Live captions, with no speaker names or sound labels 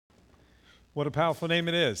What a powerful name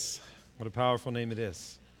it is. What a powerful name it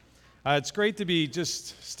is. It's great to be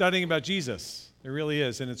just studying about Jesus. It really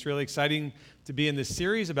is. And it's really exciting to be in this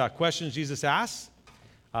series about questions Jesus asks.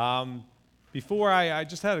 Before I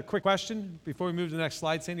just had a quick question before we move to the next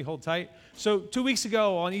slide. Sandy, hold tight. So 2 weeks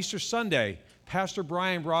ago on Easter Sunday, Pastor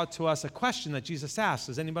Brian brought to us a question that Jesus asked.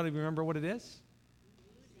 Does anybody remember what it is?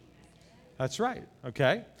 That's right.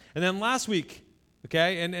 Okay. And then last week,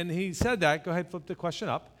 okay, and he said that. Go ahead, flip the question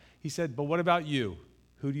up. He said, but what about you?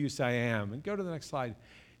 Who do you say I am? And go to the next slide.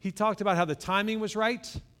 He talked about how the timing was right,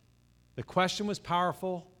 the question was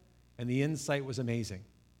powerful, and the insight was amazing.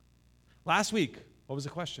 Last week, what was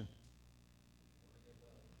the question?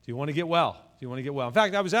 Do you want to get well? Do you want to get well? In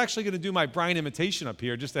fact, I was actually going to do my Brian imitation up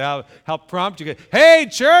here just to help prompt you. Hey,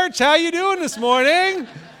 church, how you doing this morning?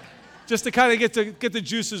 Just to kind of get the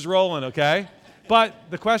juices rolling, okay? But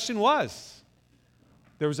the question was,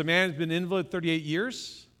 there was a man who's been an invalid 38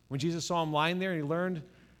 years. When Jesus saw him lying there and he learned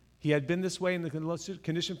he had been this way in the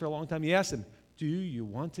condition for a long time, he asked him, do you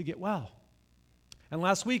want to get well? And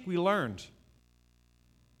last week we learned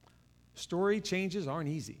story changes aren't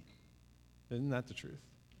easy. Isn't that the truth?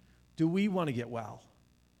 Do we want to get well?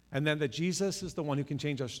 And then that Jesus is the one who can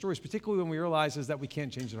change our stories, particularly when we realize is that we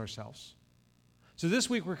can't change it ourselves. So this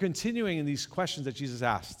week we're continuing in these questions that Jesus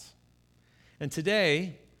asked. And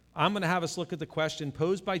today, I'm going to have us look at the question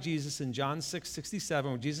posed by Jesus in John 6:67,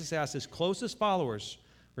 where Jesus asked his closest followers,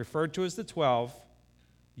 referred to as the 12,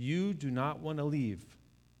 you do not want to leave,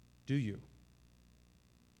 do you?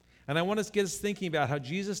 And I want us to get us thinking about how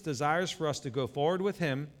Jesus desires for us to go forward with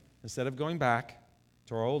him instead of going back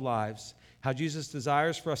to our old lives, how Jesus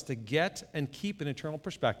desires for us to get and keep an eternal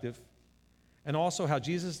perspective, and also how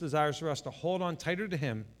Jesus desires for us to hold on tighter to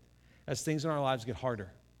him as things in our lives get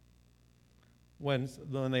harder. When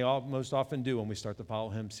they all most often do when we start to follow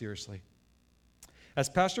him seriously. As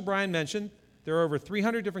Pastor Brian mentioned, there are over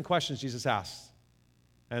 300 different questions Jesus asked.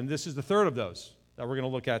 And this is the third of those that we're going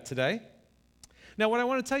to look at today. Now, what I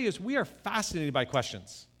want to tell you is we are fascinated by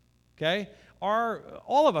questions, okay?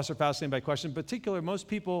 All of us are fascinated by questions. In particular, most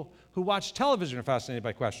people who watch television are fascinated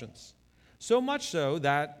by questions. So much so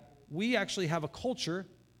that we actually have a culture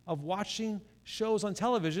of watching shows on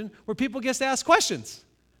television where people get to ask questions,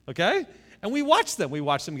 okay? And we watch them. We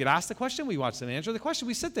watch them get asked the question. We watch them answer the question.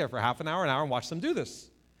 We sit there for half an hour, and watch them do this.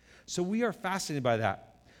 So we are fascinated by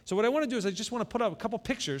that. So what I want to do is I just want to put up a couple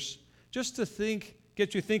pictures just to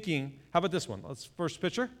get you thinking. How about this one? Let's first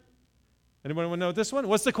picture. Anyone want to know what this one?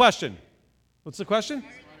 What's the question? What's the question?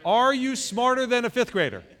 Are you smarter than a fifth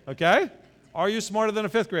grader? Okay? Are you smarter than a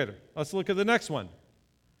fifth grader? Let's look at the next one.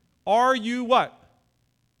 Are you what?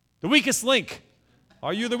 The weakest link.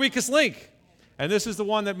 Are you the weakest link? And this is the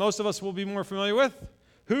one that most of us will be more familiar with.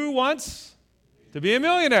 Who wants to be a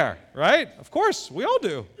millionaire, right? Of course, we all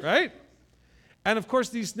do, right? And of course,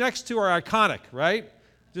 these next two are iconic, right?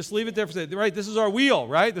 Just leave it there for a second, right? This is our wheel,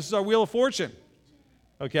 right? This is our wheel of fortune,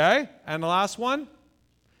 okay? And the last one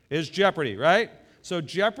is Jeopardy, right? So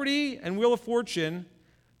Jeopardy and Wheel of Fortune,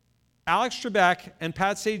 Alex Trebek and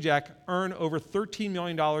Pat Sajak earn over $13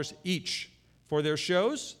 million each for their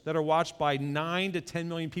shows that are watched by 9 to 10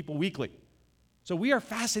 million people weekly. So we are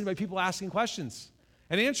fascinated by people asking questions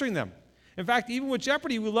and answering them. In fact, even with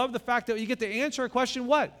Jeopardy, we love the fact that you get to answer a question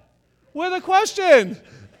what? With a question.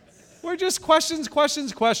 We're just questions,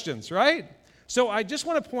 right? So I just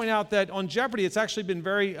want to point out that on Jeopardy, it's actually been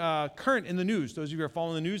very current in the news. Those of you who are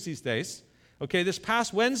following the news these days. Okay, this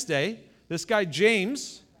past Wednesday, this guy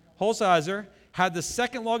James Holzhauser had the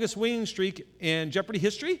second longest winning streak in Jeopardy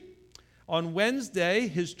history. On Wednesday,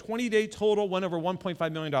 his 20-day total went over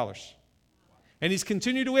 $1.5 million. And he's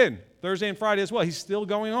continued to win Thursday and Friday as well. He's still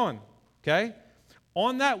going on, okay?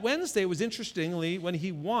 On that Wednesday, it was interestingly when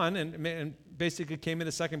he won and basically came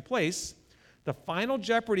into second place, the final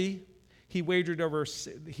Jeopardy, he wagered over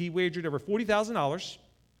 $40,000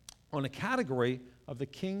 on a category of the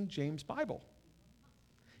King James Bible.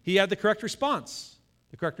 He had the correct response.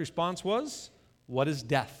 The correct response was, what is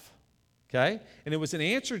death? Okay? And it was an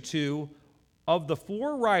answer to, of the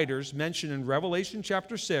 4 writers mentioned in Revelation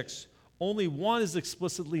chapter 6, only one is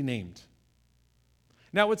explicitly named.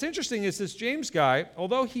 Now, what's interesting is this James guy,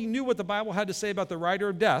 although he knew what the Bible had to say about the rider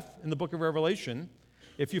of death in the book of Revelation,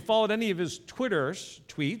 if you followed any of his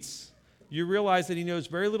tweets, you realize that he knows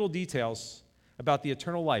very little details about the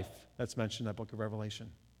eternal life that's mentioned in that book of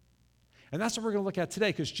Revelation. And that's what we're going to look at today,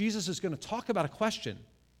 because Jesus is going to talk about a question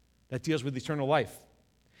that deals with eternal life.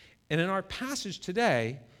 And in our passage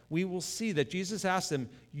today, we will see that Jesus asked him,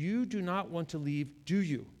 you do not want to leave, do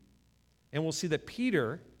you? And we'll see that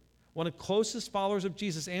Peter, one of the closest followers of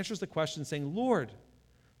Jesus, answers the question saying, Lord,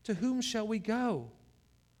 to whom shall we go?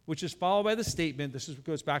 which is followed by the statement,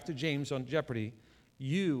 goes back to James on Jeopardy,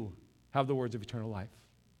 you have the words of eternal life.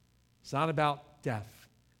 It's not about death.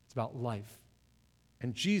 It's about life.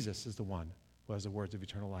 And Jesus is the one who has the words of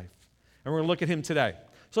eternal life. And we're going to look at him today.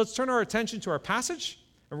 So let's turn our attention to our passage,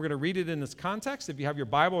 and we're going to read it in this context. If you have your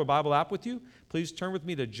Bible or Bible app with you, please turn with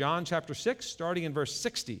me to John chapter 6, starting in verse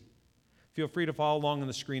 60. Feel free to follow along on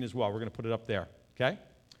the screen as well. We're going to put it up there, okay?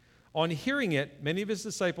 On hearing it, many of his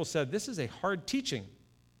disciples said, "This is a hard teaching.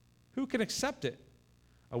 Who can accept it?"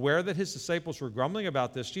 Aware that his disciples were grumbling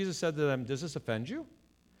about this, Jesus said to them, "Does this offend you?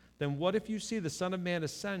 Then what if you see the Son of Man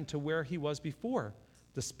ascend to where he was before?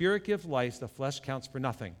 The Spirit gives life, the flesh counts for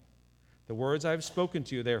nothing. The words I have spoken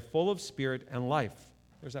to you, they are full of spirit and life."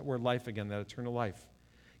 There's that word life again, that eternal life.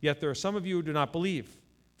 "Yet there are some of you who do not believe."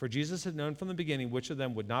 For Jesus had known from the beginning which of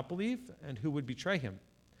them would not believe and who would betray him.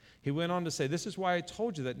 He went on to say, "This is why I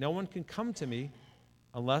told you that no one can come to me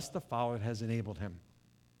unless the Father has enabled him."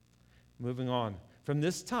 Moving on. From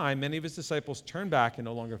this time, many of his disciples turned back and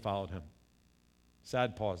no longer followed him.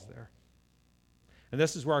 Sad pause there. And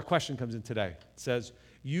this is where our question comes in today. It says,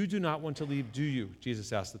 "You do not want to leave, do you?"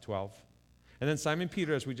 Jesus asked the 12. And then Simon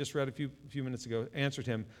Peter, as we just read a few minutes ago, answered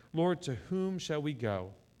him, "Lord, to whom shall we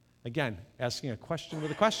go?" Again, asking a question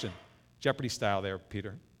with a question. Jeopardy style there,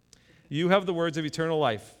 Peter. "You have the words of eternal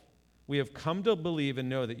life. We have come to believe and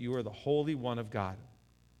know that you are the Holy One of God."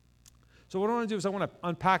 So what I want to do is I want to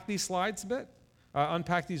unpack these slides a bit,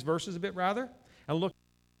 unpack these verses a bit rather, and look,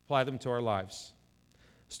 apply them to our lives.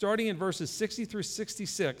 Starting in verses 60 through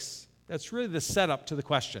 66, that's really the setup to the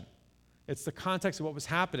question. It's the context of what was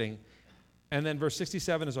happening. And then verse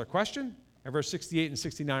 67 is our question, and verse 68 and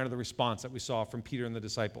 69 are the response that we saw from Peter and the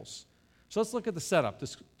disciples. So let's look at the setup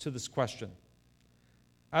to this question.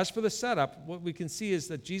 As for the setup, what we can see is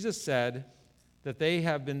that Jesus said that they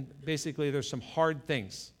have been, basically, there's some hard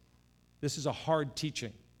things. This is a hard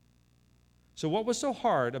teaching. So what was so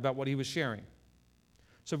hard about what he was sharing?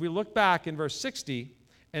 So if we look back in verse 60,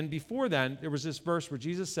 and before then, there was this verse where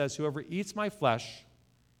Jesus says, "Whoever eats my flesh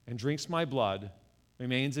and drinks my blood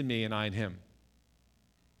remains in me and I in him."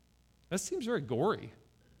 That seems very gory,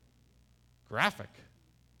 graphic.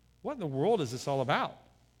 What in the world is this all about?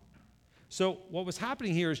 So what was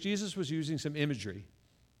happening here is Jesus was using some imagery,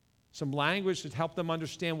 some language to help them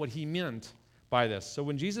understand what he meant by this. So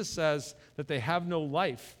when Jesus says that they have no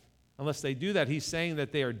life unless they do that, he's saying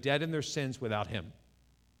that they are dead in their sins without him.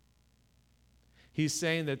 He's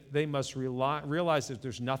saying that they must realize that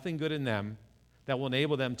there's nothing good in them that will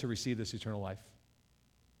enable them to receive this eternal life.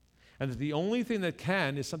 And that the only thing that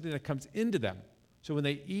can is something that comes into them. So when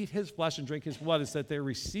they eat his flesh and drink his blood, it's that they're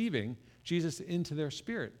receiving Jesus into their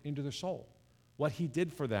spirit, into their soul, what he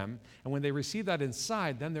did for them. And when they receive that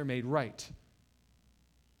inside, then they're made right.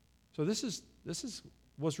 So this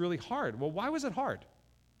was really hard. Well, why was it hard?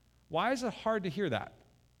 Why is it hard to hear that?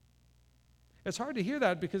 It's hard to hear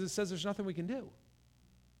that because it says there's nothing we can do.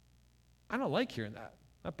 I don't like hearing that.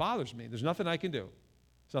 That bothers me. There's nothing I can do.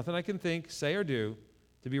 There's nothing I can think, say, or do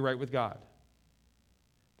to be right with God.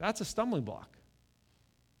 That's a stumbling block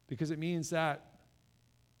because it means that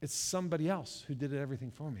it's somebody else who did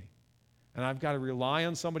everything for me. And I've got to rely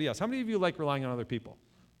on somebody else. How many of you like relying on other people?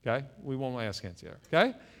 Okay? We won't ask hands here.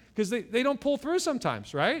 Okay? Because they don't pull through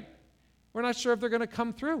sometimes, right? We're not sure if they're going to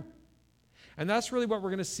come through. And that's really what we're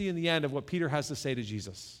going to see in the end of what Peter has to say to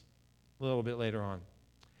Jesus a little bit later on.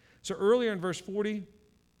 So earlier in verse 40,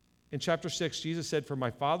 in chapter 6, Jesus said, "For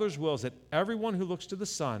my Father's will is that everyone who looks to the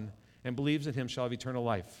Son and believes in him shall have eternal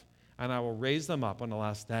life, and I will raise them up on the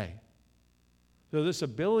last day." So this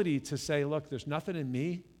ability to say, look, there's nothing in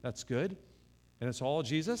me that's good, and it's all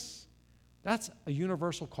Jesus, that's a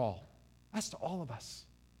universal call. That's to all of us,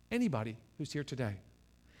 anybody who's here today.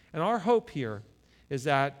 And our hope here is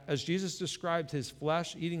that as Jesus described his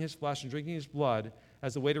flesh, eating his flesh and drinking his blood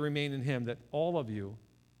as the way to remain in him, that all of you,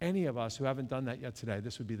 any of us who haven't done that yet today,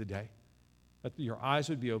 this would be the day. That your eyes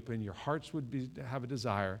would be open, your hearts would have a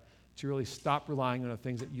desire to really stop relying on the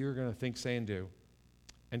things that you're going to think, say, and do,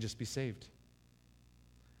 and just be saved.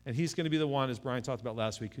 And he's going to be the one, as Brian talked about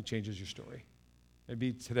last week, who changes your story.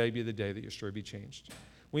 Today be the day that your story be changed.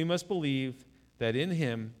 We must believe that in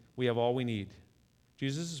him we have all we need.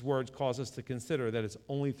 Jesus' words cause us to consider that it's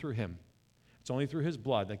only through him. It's only through his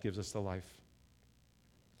blood that gives us the life.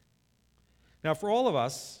 Now, for all of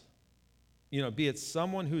us, be it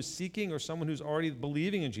someone who's seeking or someone who's already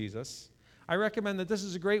believing in Jesus, I recommend that this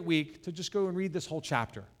is a great week to just go and read this whole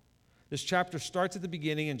chapter. This chapter starts at the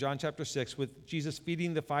beginning in John chapter 6 with Jesus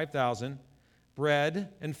feeding the 5,000,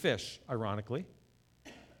 bread and fish, ironically,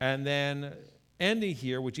 and then ending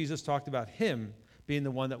here with Jesus talked about him being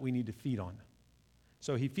the one that we need to feed on.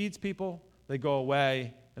 So he feeds people, they go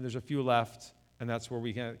away, and there's a few left, and that's where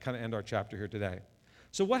we kind of end our chapter here today.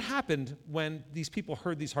 So what happened when these people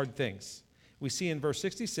heard these hard things? We see in verse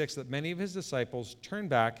 66 that many of his disciples turned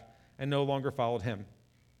back and no longer followed him.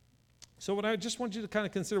 So what I just want you to kind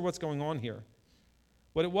of consider what's going on here.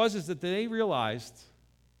 What it was is that they realized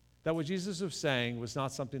that what Jesus was saying was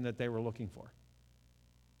not something that they were looking for.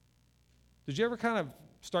 Did you ever kind of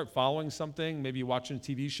start following something? Maybe you're watching a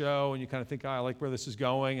TV show and you kind of think, I like where this is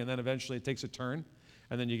going, and then eventually it takes a turn,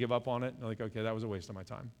 and then you give up on it, and you're like, okay, that was a waste of my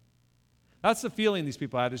time. That's the feeling these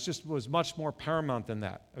people had. It just was much more paramount than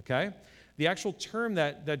that, okay? The actual term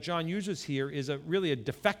that John uses here is really a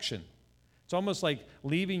defection. It's almost like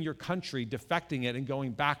leaving your country, defecting it, and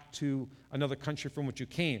going back to another country from which you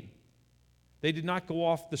came. They did not go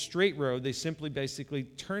off the straight road. They simply basically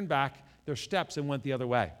turned back their steps and went the other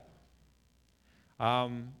way.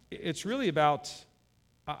 It's really about,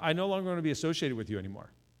 I no longer want to be associated with you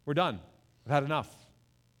anymore. We're done. I've had enough.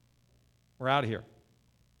 We're out of here.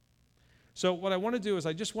 So what I want to do is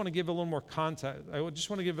I just want to give a little more context. I just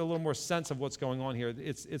want to give a little more sense of what's going on here.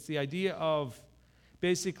 It's the idea of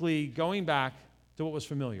basically going back to what was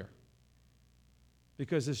familiar.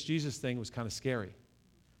 Because this Jesus thing was kind of scary.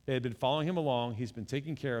 They had been following him along. He's been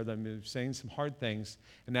taking care of them. He was saying some hard things.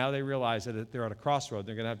 And now they realize that they're at a crossroad.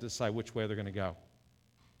 They're going to have to decide which way they're going to go.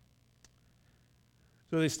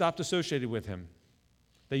 So they stopped associated with him.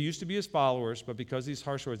 They used to be his followers, but because of these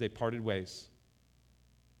harsh words, they parted ways.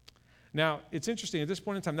 Now, it's interesting. At this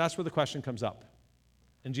point in time, that's where the question comes up.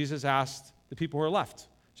 And Jesus asked the people who are left.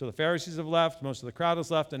 So the Pharisees have left, most of the crowd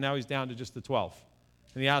has left, and now he's down to just the 12.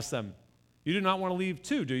 And he asked them, you do not want to leave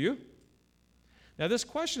too, do you? Now, this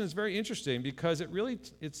question is very interesting because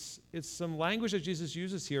it's some language that Jesus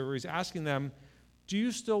uses here where he's asking them, do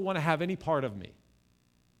you still want to have any part of me?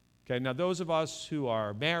 Okay, now those of us who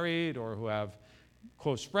are married or who have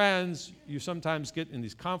close friends, you sometimes get in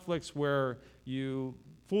these conflicts where you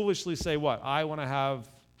foolishly say what? I want to have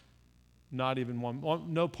not even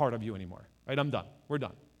no part of you anymore. Right? I'm done. We're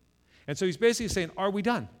done. And so he's basically saying, are we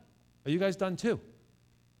done? Are you guys done too?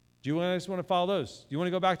 Do you guys want to follow those? Do you want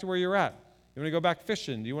to go back to where you're at? Do you want to go back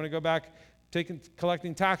fishing? Do you want to go back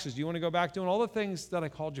collecting taxes? Do you want to go back doing all the things that I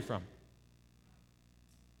called you from?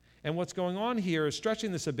 And what's going on here is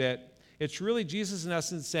stretching this a bit. It's really Jesus, in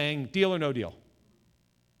essence, saying deal or no deal.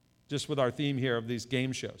 Just with our theme here of these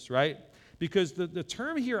game shows, right? Because the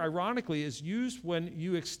term here, ironically, is used when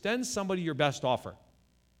you extend somebody your best offer.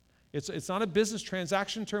 It's not a business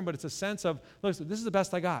transaction term, but it's a sense of, look, this is the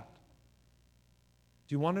best I got.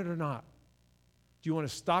 Do you want it or not? Do you want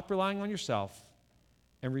to stop relying on yourself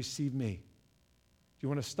and receive me? Do you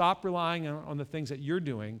want to stop relying on the things that you're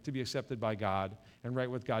doing to be accepted by God and right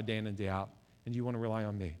with God day in and day out? And do you want to rely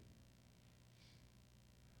on me?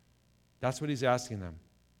 That's what he's asking them.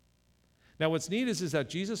 Now, what's neat is that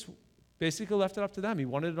Jesus basically left it up to them. He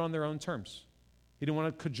wanted it on their own terms. He didn't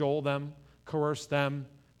want to cajole them, coerce them.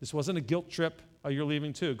 This wasn't a guilt trip. Oh, you're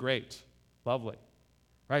leaving too. Great. Lovely.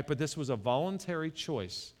 Right? But this was a voluntary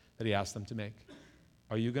choice that he asked them to make.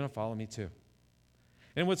 Are you going to follow me too?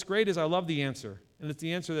 And what's great is I love the answer. And it's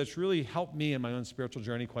the answer that's really helped me in my own spiritual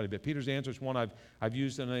journey quite a bit. Peter's answer is one I've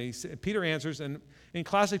used. Peter answers, and in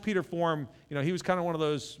classic Peter form, he was kind of one of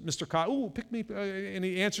those Mr. Pick me, and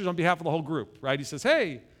he answers on behalf of the whole group, right? He says,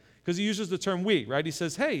 hey, because he uses the term we, right? He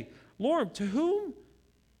says, hey, Lord, to whom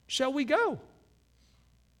shall we go?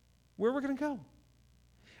 Where we're going to go?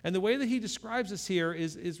 And the way that he describes this here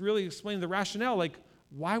is really explaining the rationale, like,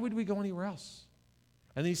 why would we go anywhere else?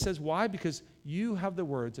 And then he says, why? Because you have the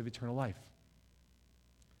words of eternal life.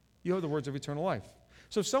 You have the words of eternal life.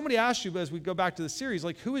 So if somebody asks you, as we go back to the series,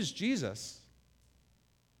 like, who is Jesus?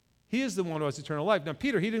 He is the one who has eternal life. Now,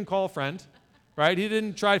 Peter, he didn't call a friend, right? He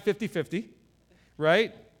didn't try 50-50,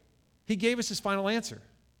 right? He gave us his final answer.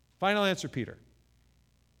 Final answer, Peter.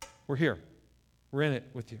 We're here. We're in it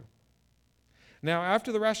with you. Now,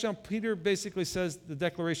 after the rationale, Peter basically says the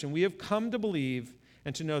declaration, we have come to believe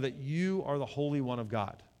and to know that you are the Holy One of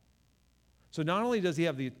God. So not only does he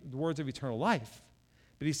have the words of eternal life,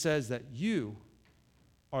 but he says that you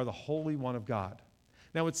are the Holy One of God.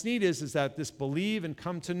 Now, what's neat is that this believe and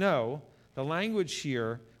come to know, the language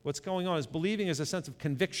here, what's going on is believing is a sense of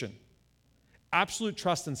conviction, absolute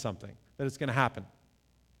trust in something, that it's going to happen.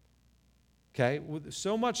 Okay?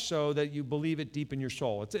 So much so that you believe it deep in your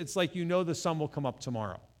soul. It's like the sun will come up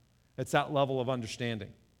tomorrow. It's that level of understanding.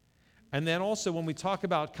 And then also when we talk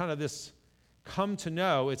about kind of this come to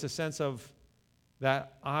know, it's a sense of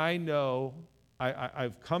that I know,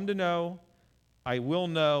 I've come to know, I will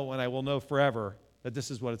know, and I will know forever that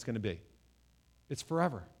this is what it's going to be. It's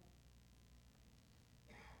forever.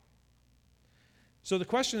 So the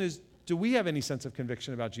question is, do we have any sense of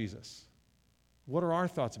conviction about Jesus? What are our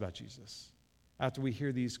thoughts about Jesus after we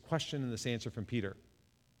hear these questions and this answer from Peter?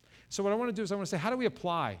 So what I want to do is I want to say, how do we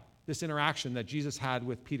apply this interaction that Jesus had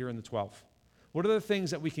with Peter and the 12? What are the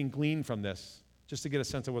things that we can glean from this just to get a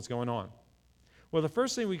sense of what's going on? Well, the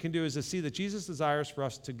first thing we can do is to see that Jesus desires for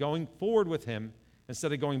us to going forward with him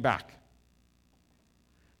instead of going back.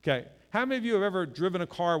 Okay, how many of you have ever driven a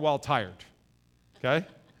car while tired? Okay,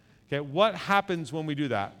 what happens when we do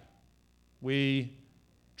that? We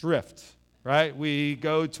drift, right? We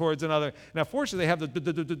go towards another. Now, fortunately, they have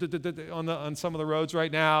the on some of the roads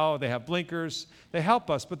right now. They have blinkers. They help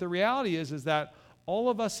us. But the reality is that all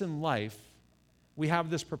of us in life, we have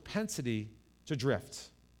this propensity to drift.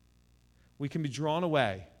 We can be drawn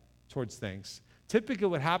away towards things. Typically,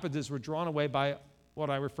 what happens is we're drawn away by what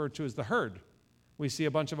I refer to as the herd. We see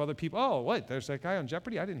a bunch of other people. Oh, wait, there's that guy on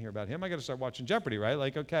Jeopardy? I didn't hear about him. I got to start watching Jeopardy, right?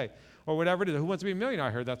 Like, okay. Or whatever it is. Who Wants to Be a Millionaire?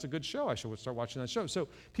 I heard that's a good show. I should start watching that show. So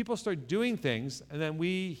people start doing things, and then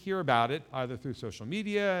we hear about it either through social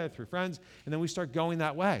media, through friends, and then we start going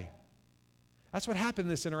that way. That's what happened in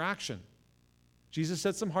this interaction. Jesus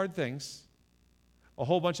said some hard things. A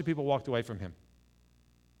whole bunch of people walked away from him.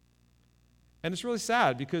 And it's really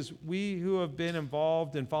sad because we who have been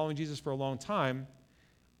involved in following Jesus for a long time,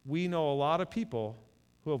 we know a lot of people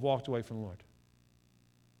who have walked away from the Lord.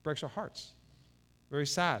 It breaks our hearts. Very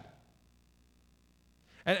sad.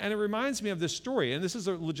 And it reminds me of this story, and this is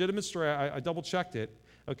a legitimate story. I double-checked it,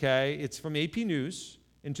 okay? It's from AP News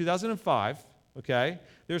in 2005, okay?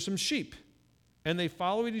 There's some sheep, and they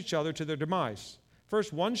followed each other to their demise.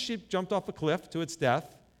 First, one sheep jumped off a cliff to its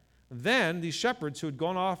death. Then these shepherds who had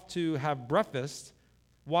gone off to have breakfast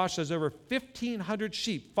watched as over 1,500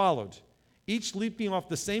 sheep followed, each leaping off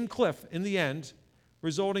the same cliff in the end,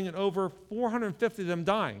 resulting in over 450 of them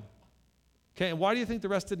dying. Okay, and why do you think the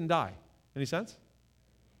rest didn't die? Any sense?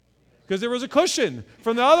 Because there was a cushion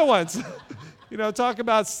from the other ones. Talk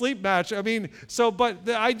about sleep match. But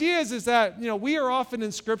the idea is that, we are often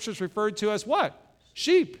in scriptures referred to as what?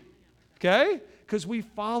 Sheep. Okay? Because we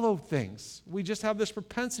follow things. We just have this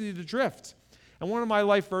propensity to drift. And one of my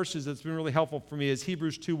life verses that's been really helpful for me is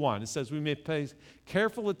Hebrews 2:1. It says, we may pay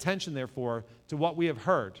careful attention, therefore, to what we have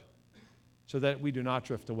heard, so that we do not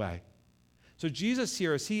drift away. So Jesus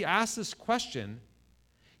here, as he asks this question,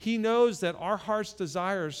 he knows that our heart's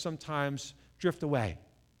desires sometimes drift away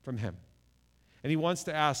from him. And he wants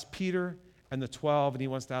to ask Peter and the 12, and he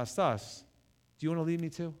wants to ask us, do you want to lead me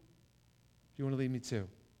too? Do you want to lead me too?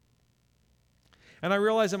 And I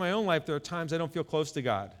realize in my own life there are times I don't feel close to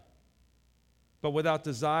God. But without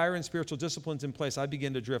desire and spiritual disciplines in place, I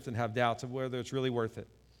begin to drift and have doubts of whether it's really worth it.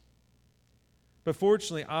 But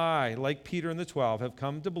fortunately, I, like Peter and the 12, have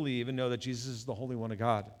come to believe and know that Jesus is the Holy One of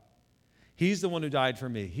God. He's the one who died for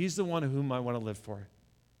me. He's the one whom I want to live for.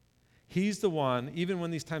 He's the one, even when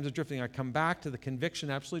these times of drifting, I come back to the conviction,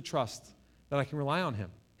 absolute trust that I can rely on him.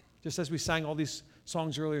 Just as we sang all these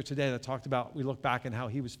songs earlier today that talked about, we look back and how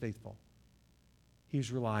he was faithful.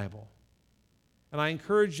 He's reliable. And I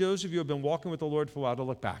encourage those of you who have been walking with the Lord for a while to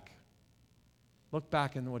look back. Look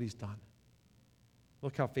back into what he's done.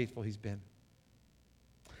 Look how faithful he's been.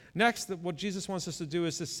 Next, what Jesus wants us to do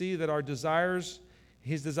is to see that our desires,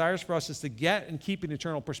 his desires for us is to get and keep an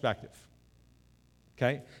eternal perspective.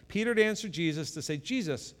 Okay? Peter answered Jesus to say,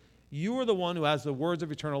 Jesus, you are the one who has the words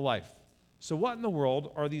of eternal life. So what in the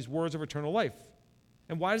world are these words of eternal life?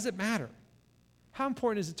 And why does it matter? How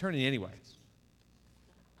important is eternity anyway?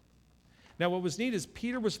 Now, what was neat is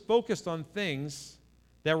Peter was focused on things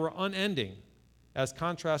that were unending, as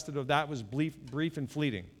contrasted with that was brief and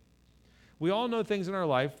fleeting. We all know things in our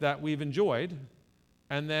life that we've enjoyed,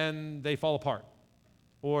 and then they fall apart.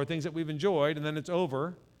 Or things that we've enjoyed, and then it's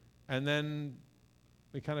over, and then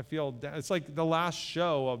we kind of feel, it's like the last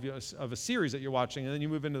show of a series that you're watching, and then you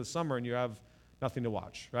move into the summer and you have nothing to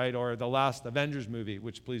watch, right? Or the last Avengers movie,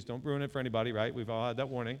 which please don't ruin it for anybody, right? We've all had that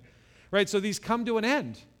warning. Right, so these come to an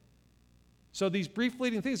end. So these brief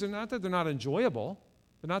fleeting things are not that they're not enjoyable.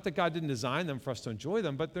 They're not that God didn't design them for us to enjoy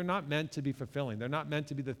them, but they're not meant to be fulfilling. They're not meant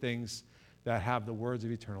to be the things that have the words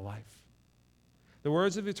of eternal life. The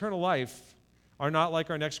words of eternal life are not like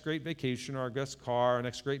our next great vacation or our best car, our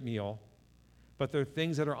next great meal, but they're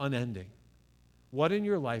things that are unending. What in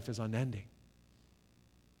your life is unending?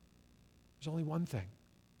 There's only one thing.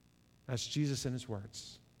 That's Jesus and his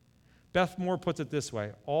words. Beth Moore puts it this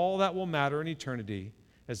way: all that will matter in eternity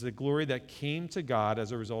is the glory that came to God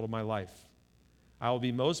as a result of my life. I will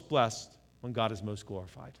be most blessed when God is most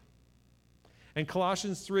glorified. And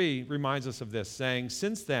Colossians 3 reminds us of this, saying,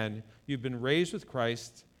 since then you've been raised with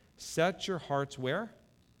Christ, set your hearts where?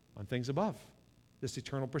 On things above, this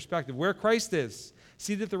eternal perspective. Where Christ is,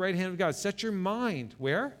 seated at the right hand of God. Set your mind,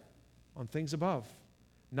 where? On things above.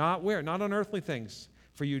 Not where? Not on earthly things.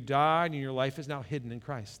 For you died, and your life is now hidden in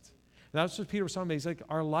Christ. And that's what Peter was talking about. He's like,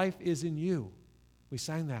 our life is in you. We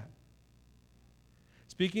sang that.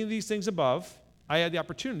 Speaking of these things above, I had the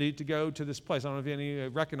opportunity to go to this place. I don't know if any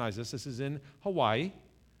recognize this. This is in Hawaii,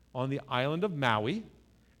 on the island of Maui,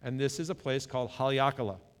 and this is a place called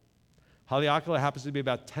Haleakala. Haleakala happens to be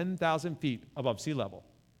about 10,000 feet above sea level.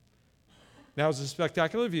 Now, it was a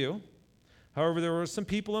spectacular view. However, there were some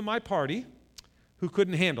people in my party who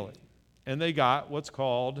couldn't handle it, and they got what's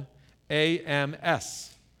called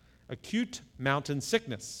AMS, acute mountain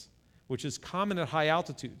sickness, which is common at high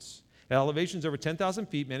altitudes. At elevations over 10,000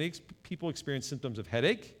 feet, many people experience symptoms of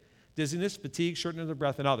headache, dizziness, fatigue, shortness of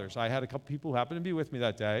breath, and others. I had a couple people who happened to be with me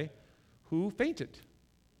that day who fainted,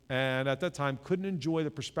 and at that time couldn't enjoy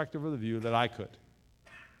the perspective of the view that I could.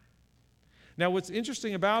 Now, what's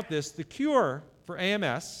interesting about this, the cure for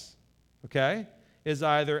AMS, okay, is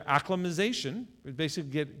either acclimatization,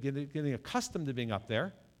 basically getting accustomed to being up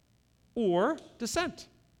there, or descent.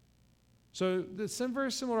 So it's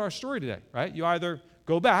very similar to our story today, right? You either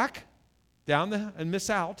go back down and miss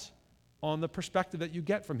out on the perspective that you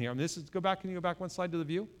get from here. I mean, can you go back one slide to the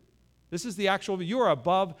view? This is the actual view. You're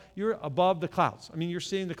above the clouds. I mean, you're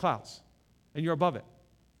seeing the clouds, and you're above it.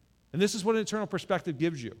 And this is what an eternal perspective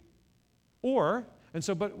gives you.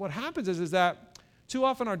 But what happens is that too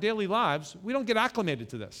often in our daily lives, we don't get acclimated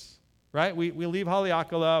to this, right? We leave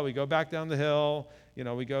Haleakala, we go back down the hill,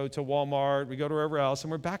 we go to Walmart, we go to wherever else, and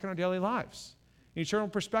we're back in our daily lives. An eternal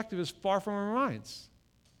perspective is far from our minds,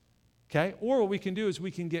 okay? Or what we can do is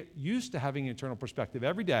we can get used to having an eternal perspective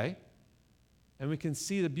every day, and we can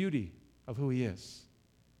see the beauty of who he is.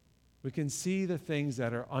 We can see the things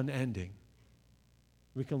that are unending.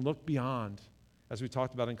 We can look beyond, as we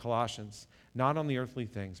talked about in Colossians, not on the earthly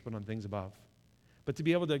things, but on things above. But to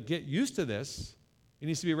be able to get used to this, it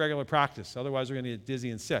needs to be a regular practice. Otherwise, we're going to get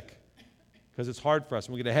dizzy and sick because it's hard for us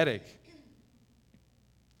and we get a headache.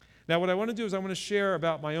 Now, what I want to do is I want to share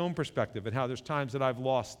about my own perspective and how there's times that I've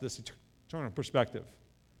lost this eternal perspective,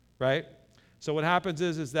 right? So what happens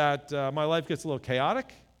is that my life gets a little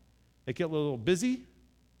chaotic, I get a little busy,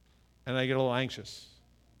 and I get a little anxious.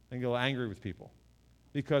 I get a little angry with people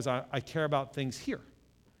because I care about things here.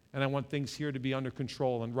 And I want things here to be under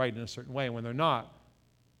control and right in a certain way. And when they're not,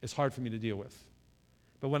 it's hard for me to deal with.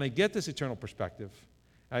 But when I get this eternal perspective,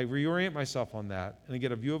 I reorient myself on that, and I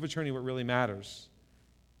get a view of eternity, what really matters.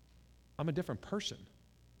 I'm a different person.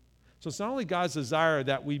 So it's not only God's desire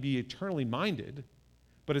that we be eternally minded,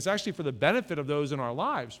 but it's actually for the benefit of those in our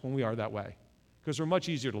lives when we are that way, because we're much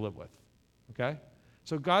easier to live with, okay?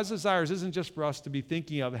 So God's desires isn't just for us to be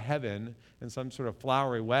thinking of heaven in some sort of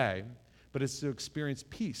flowery way, but it's to experience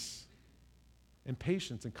peace and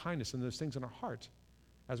patience and kindness and those things in our heart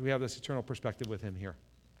as we have this eternal perspective with him here.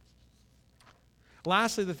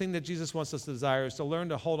 Lastly, the thing that Jesus wants us to desire is to learn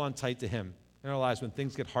to hold on tight to him in our lives when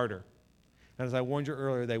things get harder. And as I warned you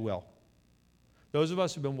earlier, they will. Those of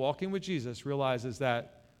us who've been walking with Jesus realizes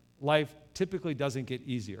that life typically doesn't get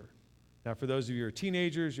easier. Now, for those of you who are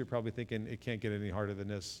teenagers, you're probably thinking it can't get any harder than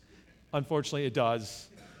this. Unfortunately, it does.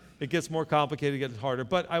 It gets more complicated, it gets harder.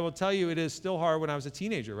 But I will tell you, it is still hard when I was a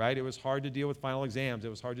teenager, right? It was hard to deal with final exams. It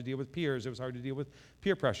was hard to deal with peers. It was hard to deal with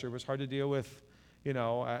peer pressure. It was hard to deal with,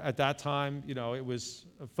 at that time, it was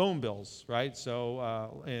phone bills, right?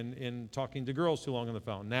 So, in talking to girls too long on the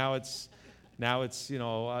phone. Now it's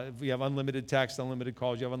we have unlimited text, unlimited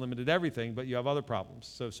calls, you have unlimited everything, but you have other problems,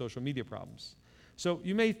 so social media problems. So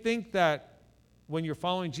you may think that when you're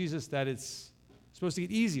following Jesus that it's supposed to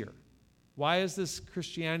get easier. Why is this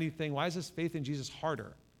Christianity thing, why is this faith in Jesus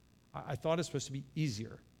harder? I thought it's supposed to be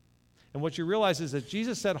easier. And what you realize is that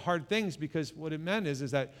Jesus said hard things because what it meant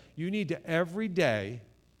is that you need to every day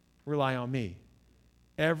rely on me.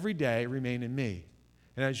 Every day remain in me.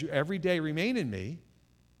 And as you every day remain in me,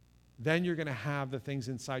 then you're going to have the things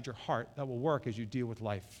inside your heart that will work as you deal with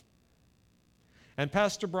life. And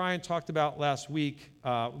Pastor Brian talked about last week,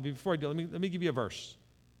 before I do, let me give you a verse,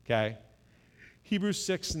 okay? Hebrews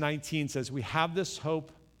 6:19 says, we have this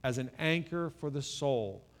hope as an anchor for the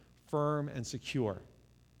soul, firm and secure.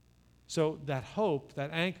 So that hope,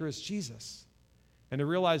 that anchor is Jesus. And to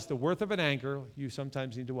realize the worth of an anchor, you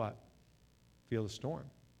sometimes need to what? Feel the storm.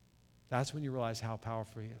 That's when you realize how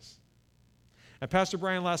powerful he is. And Pastor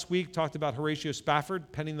Brian last week talked about Horatio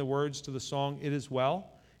Spafford penning the words to the song, It Is Well,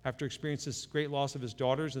 after experiencing this great loss of his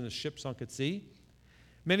daughters and the ship sunk at sea.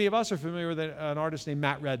 Many of us are familiar with an artist named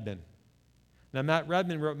Matt Redman. Now, Matt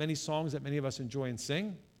Redman wrote many songs that many of us enjoy and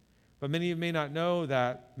sing. But many of you may not know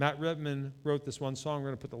that Matt Redman wrote this one song. We're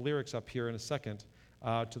going to put the lyrics up here in a second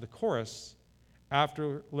to the chorus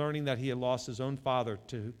after learning that he had lost his own father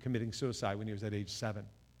to committing suicide when he was at age 7.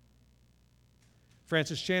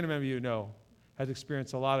 Francis Chan, many of you know, has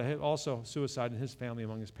experienced a lot of also suicide in his family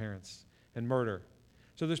among his parents and murder.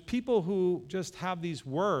 So there's people who just have these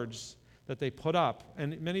words that they put up.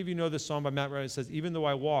 And many of you know this song by Matt Redman. It says, even though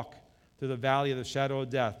I walk through the valley of the shadow of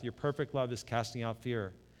death, your perfect love is casting out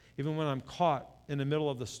fear. Even when I'm caught in the middle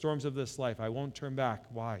of the storms of this life, I won't turn back.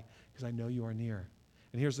 Why? Because I know you are near.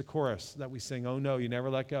 And here's the chorus that we sing, oh no, you never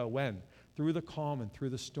let go. When? Through the calm and through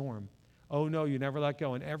the storm. Oh no, you never let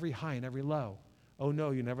go in every high and every low. Oh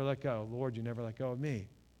no, you never let go. Lord, you never let go of me.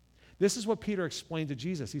 This is what Peter explained to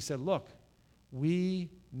Jesus. He said, look,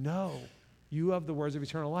 we know you have the words of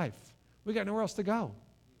eternal life. We got nowhere else to go.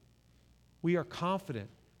 We are confident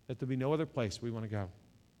that there'll be no other place we want to go.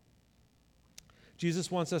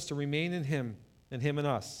 Jesus wants us to remain in him and him in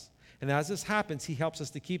us. And as this happens, he helps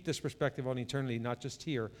us to keep this perspective on eternity, not just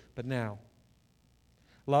here, but now.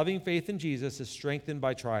 Loving faith in Jesus is strengthened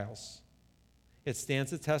by trials. It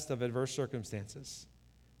stands the test of adverse circumstances.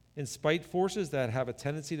 In spite forces that have a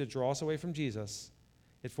tendency to draw us away from Jesus,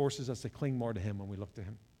 it forces us to cling more to him when we look to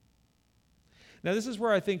him. Now, this is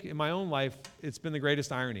where I think in my own life, it's been the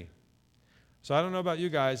greatest irony. So I don't know about you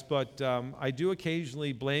guys, but I do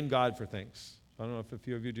occasionally blame God for things. I don't know if a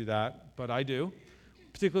few of you do that, but I do,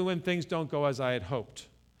 particularly when things don't go as I had hoped.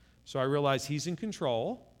 So I realize he's in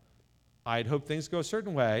control. I had hoped things go a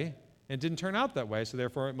certain way, and it didn't turn out that way, so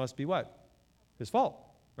therefore it must be what? His fault,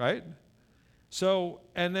 right? So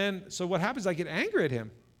what happens, I get angry at him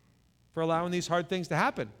for allowing these hard things to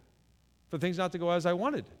happen, for things not to go as I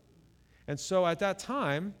wanted. And so at that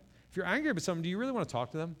time, if you're angry about someone, do you really want to talk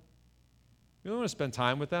to them? You really want to spend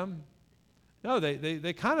time with them? No,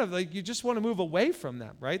 they kind of like, you just want to move away from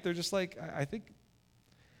them, right? They're just like, I think.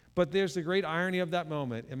 But there's the great irony of that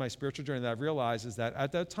moment in my spiritual journey that I've realized is that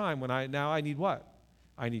at that time when I need what?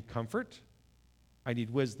 I need comfort. I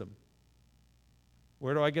need wisdom.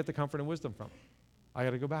 Where do I get the comfort and wisdom from? I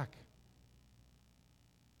got to go back.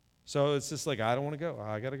 So it's just like, I don't want to go.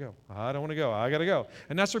 I got to go. I don't want to go. I got to go.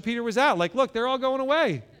 And that's where Peter was at. Like, look, they're all going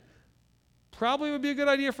away. Probably would be a good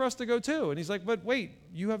idea for us to go too. And he's like, but wait,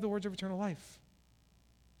 you have the words of eternal life.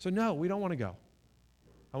 So no, we don't want to go.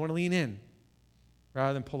 I want to lean in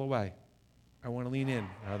rather than pull away. I want to lean in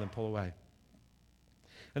rather than pull away.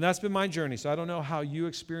 And that's been my journey. So I don't know how you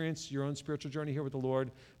experience your own spiritual journey here with the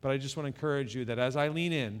Lord, but I just want to encourage you that as I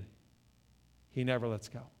lean in, he never lets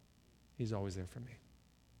go. He's always there for me.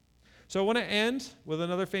 So I want to end with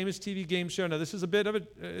another famous TV game show. Now, this is going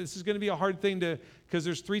to be a hard thing because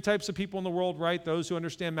there's 3 types of people in the world, right? Those who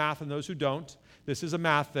understand math and those who don't. This is a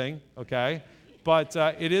math thing, okay? But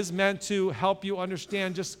it is meant to help you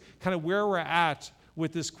understand just kind of where we're at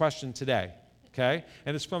with this question today, okay?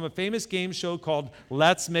 And it's from a famous game show called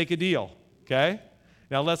Let's Make a Deal, okay?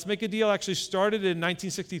 Now, Let's Make a Deal actually started in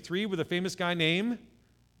 1963 with a famous guy named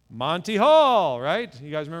Monty Hall, right?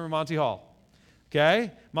 You guys remember Monty Hall?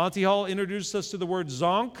 Okay, Monty Hall introduced us to the word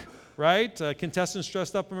zonk, right? Contestants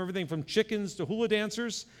dressed up from everything from chickens to hula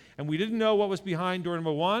dancers, and we didn't know what was behind door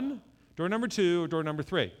number 1, door number 2, or door number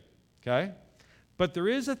 3, okay? But there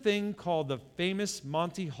is a thing called the famous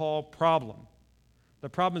Monty Hall problem. The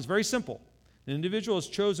problem is very simple. An individual has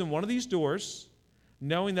chosen one of these doors,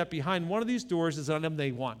 knowing that behind one of these doors is an item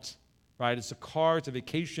they want, right? It's a car, it's a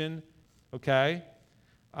vacation, okay?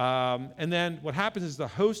 And then what happens is the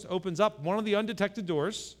host opens up one of the undetected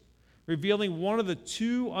doors, revealing one of the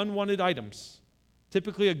 2 unwanted items,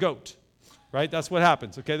 typically a goat, right? That's what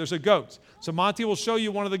happens, okay? There's a goat. So Monty will show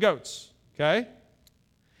you one of the goats, okay?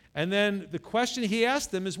 And then the question he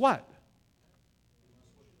asked them is what?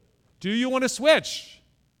 Do you want to switch?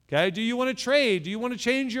 Okay? Do you want to trade? Do you want to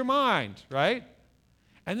change your mind, right?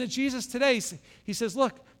 And then Jesus today, he says,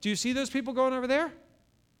 look, do you see those people going over there? Do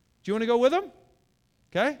you want to go with them?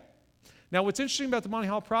 Okay? Now, what's interesting about the Monty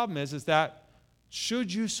Hall problem is that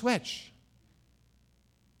should you switch?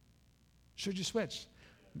 Should you switch?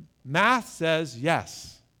 Math says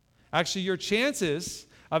yes. Actually, your chances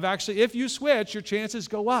of if you switch, your chances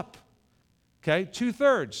go up. Okay?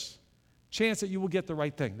 2/3 chance that you will get the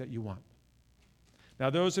right thing that you want. Now,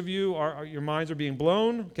 those of you, your minds are being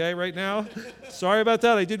blown, okay, right now. Sorry about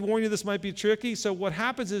that. I did warn you this might be tricky. So what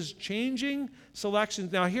happens is changing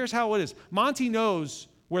selections. Now, here's how it is. Monty knows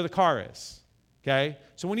where the car is, okay?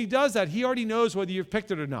 So when he does that, he already knows whether you've picked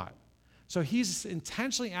it or not. So he's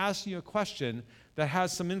intentionally asking you a question that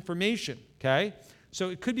has some information, okay? So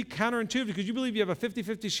it could be counterintuitive because you believe you have a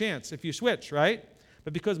 50-50 chance if you switch, right?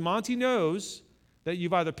 But because Monty knows that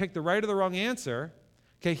you've either picked the right or the wrong answer,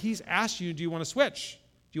 Okay, he's asked you, do you want to switch?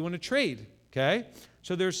 Do you want to trade? Okay?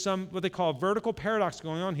 So there's some, what they call a vertical paradox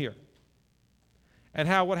going on here. And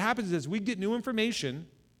what happens is we get new information,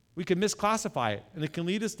 we can misclassify it, and it can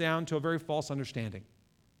lead us down to a very false understanding.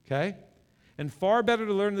 Okay? And far better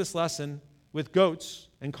to learn this lesson with goats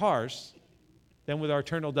and cars than with our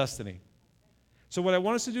eternal destiny. So what I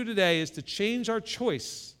want us to do today is to change our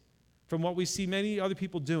choice from what we see many other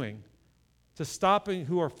people doing to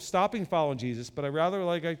who are stopping following Jesus, but I rather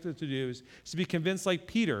like to do is to be convinced like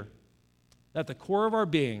Peter that the core of our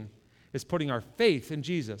being is putting our faith in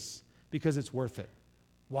Jesus because it's worth it.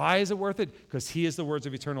 Why is it worth it? Because he is the words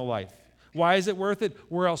of eternal life. Why is it worth it?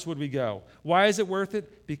 Where else would we go? Why is it worth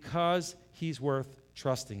it? Because he's worth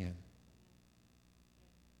trusting in.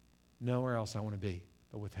 Nowhere else I want to be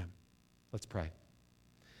but with him. Let's pray.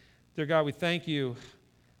 Dear God, we thank you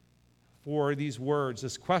for these words,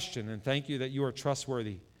 this question, and thank you that you are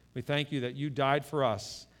trustworthy. We thank you that you died for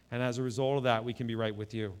us, and as a result of that, we can be right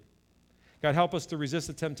with you. God, help us to resist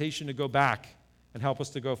the temptation to go back and help us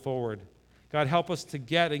to go forward. God, help us to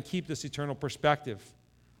get and keep this eternal perspective,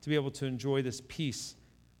 to be able to enjoy this peace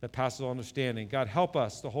that passes all understanding. God, help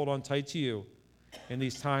us to hold on tight to you in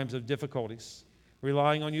these times of difficulties,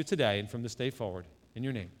 relying on you today and from this day forward. In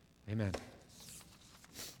your name, amen.